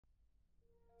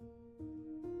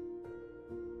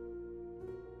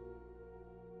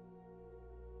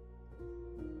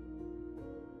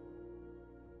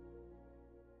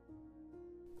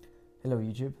Hello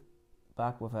YouTube,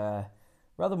 back with a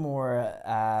rather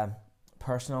more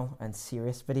personal and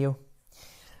serious video,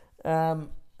 and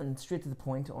straight to the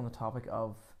point on the topic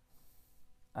of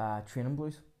training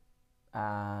blues,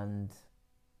 and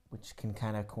which can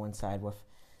kind of coincide with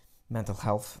mental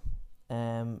health,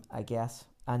 I guess.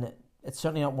 And it's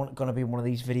certainly not going to be one of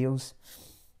these videos,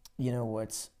 where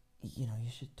it's, you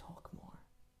should talk more,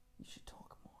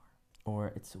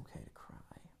 or it's okay to cry,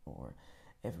 or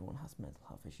everyone has mental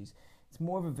health issues. It's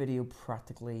more of a video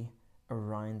practically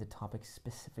around the topic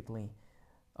specifically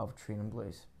of training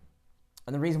blues.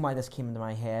 And the reason why this came into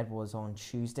my head was on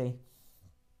Tuesday.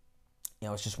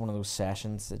 It's just one of those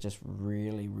sessions that just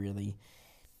really, really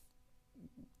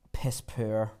piss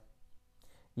poor,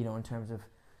 in terms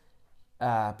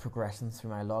of progression through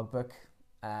my logbook.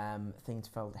 Things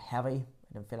felt heavy.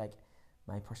 I didn't feel like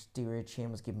my posterior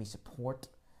chain was giving me support.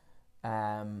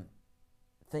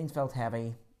 Things felt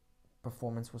heavy.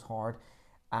 Performance was hard,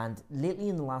 and lately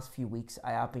in the last few weeks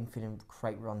I have been feeling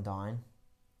quite run down,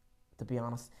 to be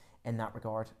honest, in that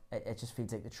regard. It just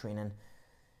feels like the training,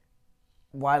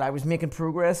 while I was making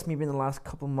progress maybe in the last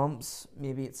couple months,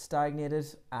 maybe it's stagnated,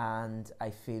 and I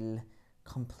feel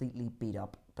completely beat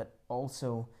up, but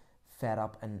also fed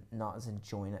up and not as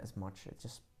enjoying it as much. It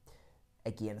just,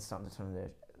 again, it's starting to turn into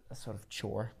a sort of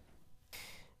chore,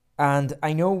 and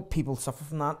I know people suffer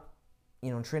from that.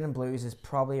 Training blues is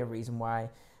probably a reason why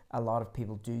a lot of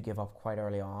people do give up quite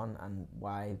early on, and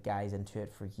why guys into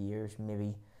it for years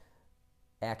maybe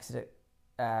exit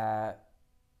it,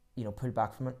 pull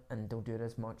back from it and don't do it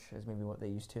as much as maybe what they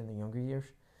used to in the younger years.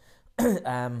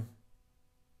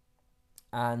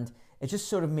 And it just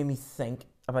sort of made me think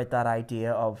about that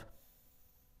idea of,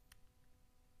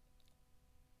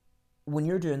 when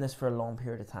you're doing this for a long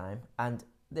period of time, and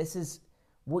this is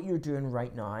what you're doing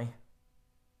right now,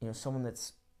 someone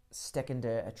that's sticking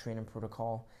to a training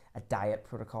protocol, a diet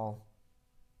protocol,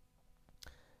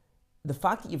 the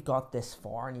fact that you've got this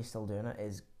far and you're still doing it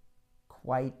is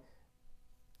quite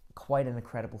an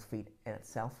incredible feat in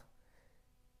itself.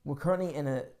 We're currently in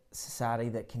a society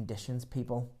that conditions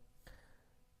people.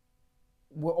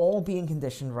 We're all being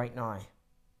conditioned right now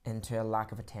into a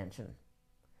lack of attention.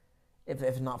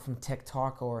 If not from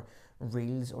TikTok or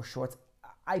Reels or Shorts.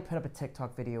 I put up a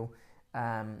TikTok video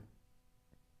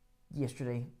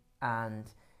yesterday, and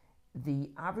the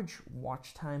average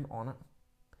watch time on it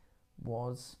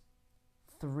was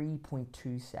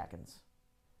 3.2 seconds.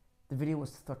 The video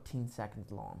was 13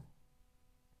 seconds long.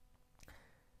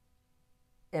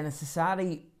 In a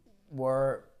society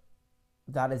where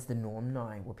that is the norm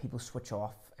now, where people switch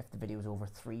off if the video is over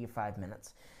 3 or 5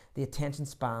 minutes, the attention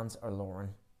spans are lowering.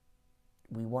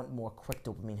 We want more quick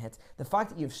dopamine hits. The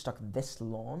fact that you've stuck this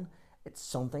long, it's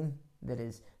something that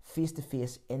is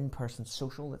face-to-face, in-person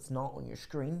social, that's not on your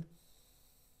screen,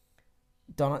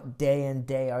 done it day in,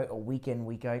 day out, or week in,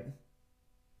 week out,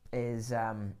 is,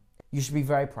 you should be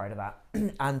very proud of that.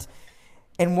 And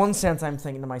in one sense, I'm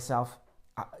thinking to myself,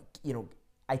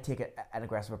 I take an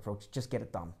aggressive approach. Just get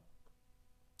it done.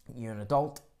 You're an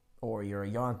adult, or you're a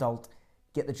young adult,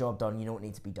 get the job done. You know it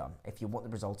needs to be done. If you want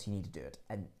the results, you need to do it.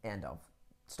 And end of.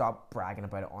 Stop bragging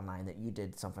about it online that you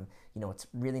did something. It's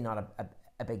really not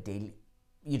a big deal.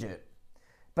 You do it.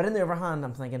 But on the other hand,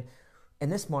 I'm thinking, in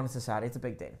this modern society, it's a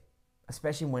big deal.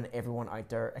 Especially when everyone out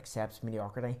there accepts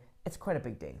mediocrity. It's quite a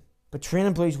big deal. But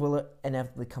training blues will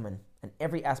inevitably come in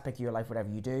every aspect of your life. Whatever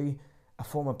you do, a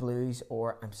form of blues,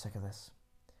 or I'm sick of this,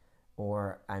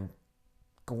 or I'm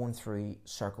going through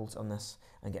circles on this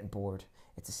and getting bored.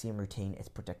 It's the same routine. It's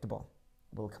predictable.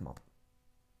 Will come up.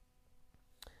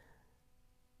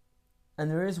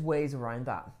 And there is ways around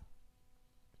that.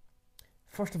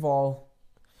 First of all,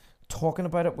 talking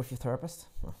about it with your therapist.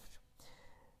 Well,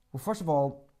 first of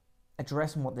all,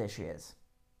 addressing what the issue is.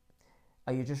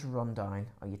 Are you just run down?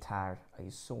 Are you tired? Are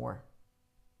you sore?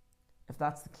 If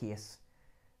that's the case,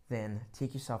 then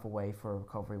take yourself away for a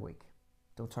recovery week.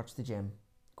 Don't touch the gym.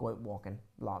 Go out walking,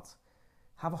 lots.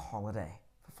 Have a holiday.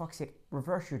 For fuck's sake,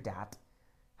 reverse your diet.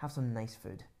 Have some nice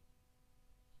food.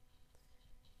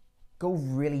 Go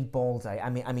really balls out. I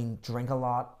mean, drink a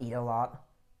lot, eat a lot,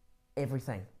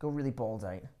 everything. Go really balls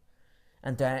out.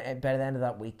 And by the end of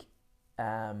that week,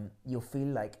 you'll feel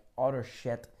like utter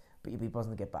shit, but you'll be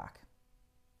buzzing to get back.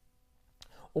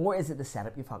 Or is it the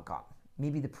setup you've got?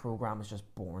 Maybe the program is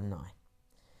just boring now.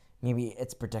 Maybe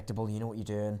it's predictable. You know what you're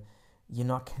doing. You're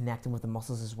not connecting with the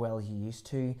muscles as well as you used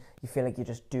to. You feel like you're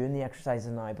just doing the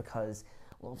exercises now because,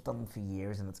 well, I've done them for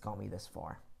years and it's got me this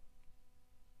far.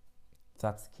 If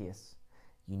that's the case,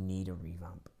 you need a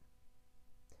revamp.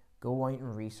 Go out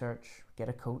and research, get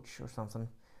a coach or something,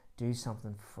 do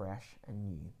something fresh and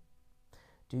new.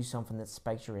 Do something that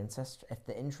spikes your interest. If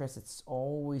the interest it's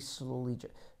always solely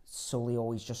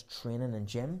always just training and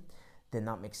gym, then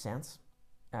that makes sense.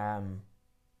 In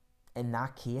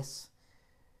that case,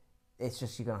 it's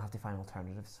just you're gonna have to find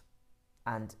alternatives.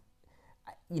 And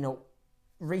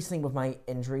recently with my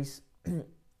injuries,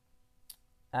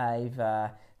 I've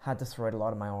had to throw out a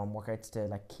lot of my arm workouts to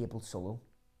like cable solo.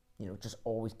 Just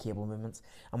always cable movements.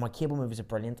 And my cable movements are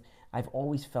brilliant. I've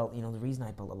always felt, the reason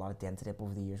I built a lot of density up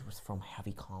over the years was from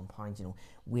heavy compounds,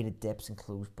 weighted dips and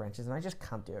closed benches, and I just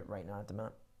can't do it right now at the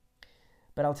minute.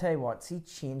 But I'll tell you what, see,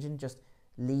 changing, just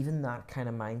leaving that kind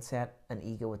of mindset and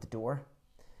ego at the door,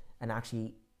 and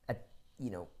actually,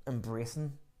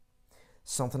 embracing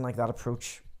something like that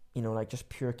approach, like just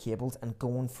pure cables, and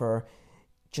going for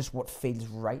just what feels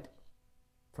right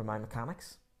for my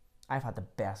mechanics. I've had the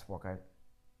best workout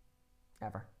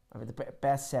ever. I mean, the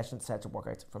best sets of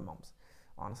workouts for mums.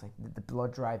 Honestly, the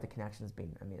blood drive, the connection has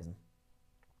been amazing.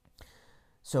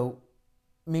 So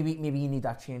maybe you need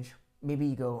that change. Maybe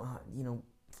you go,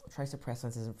 tricep press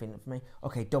stance isn't feeling it for me.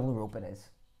 Okay, double rope it is.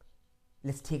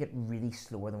 Let's take it really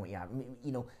slower than what you have.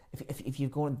 If you're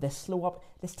going this slow up,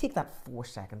 let's take that 4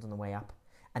 seconds on the way up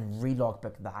and re-log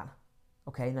back that.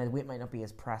 Okay, now the weight might not be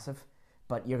as impressive,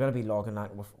 but you're going to be logging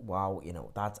that with, wow,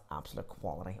 that's absolute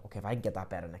quality. Okay, if I can get that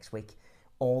better next week,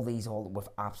 all with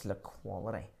absolute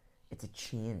quality. It's a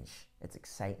change. It's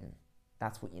exciting.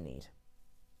 That's what you need.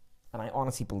 And I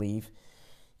honestly believe,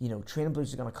 training blues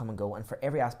is going to come and go. And for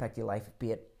every aspect of your life, be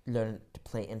it learning to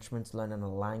play instruments, learning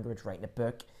a language, writing a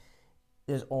book,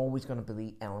 there's always going to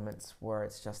be elements where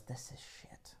it's just, this is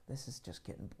shit. This is just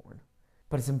getting boring.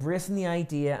 But it's embracing the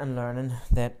idea and learning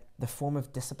that the form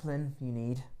of discipline you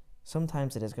need,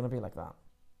 sometimes it is going to be like that.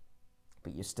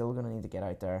 But you're still going to need to get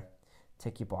out there,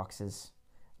 tick your boxes,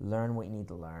 learn what you need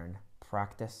to learn,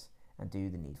 practice, and do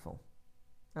the needful.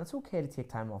 And it's okay to take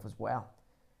time off as well.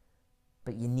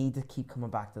 But you need to keep coming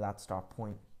back to that start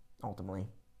point, ultimately,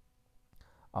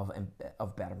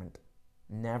 of betterment.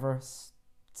 Never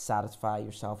satisfy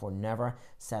yourself or never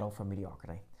settle for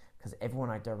mediocrity. Because everyone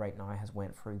out there right now has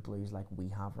went through blues like we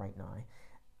have right now.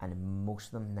 And most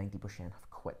of them, 90%, have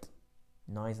quit.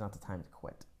 Now is not the time to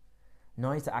quit.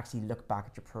 Now is to actually look back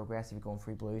at your progress if you're going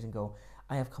through blues and go,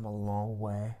 I have come a long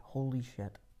way. Holy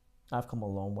shit. I've come a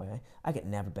long way. I could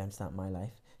never bench that in my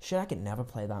life. Shit, I could never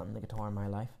play that on the guitar in my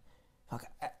life. Fuck,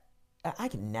 I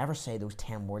could never say those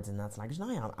 10 words in that language.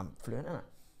 Now I'm fluent in it.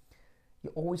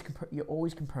 You're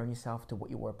always comparing yourself to what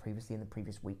you were previously in the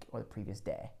previous week or the previous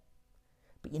day.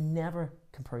 But you never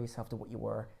compare yourself to what you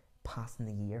were past in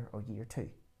the year or year two.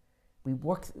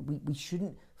 We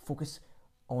shouldn't focus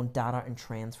on data and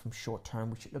trends from short term.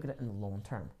 We should look at it in the long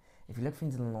term. If you look at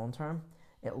things in the long term,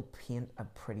 it'll paint a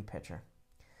pretty picture.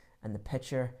 And the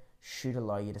picture should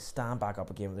allow you to stand back up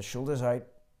again with the shoulders out,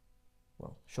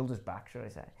 shoulders back, should I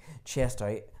say, chest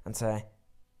out, and say,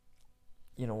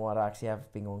 you know what, actually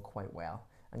I've been going quite well.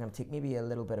 I'm going to take maybe a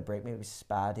little bit of break, maybe a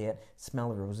spa day, smell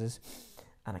the roses,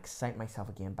 and excite myself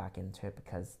again back into it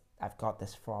because I've got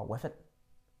this far with it,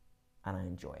 and I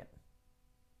enjoy it.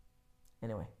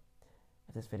 Anyway,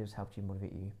 if this video has helped you,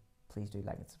 motivate you, please do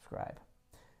like and subscribe.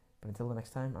 But until the next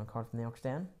time, I'm Karl from the Ox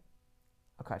Den.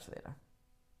 I'll catch you later.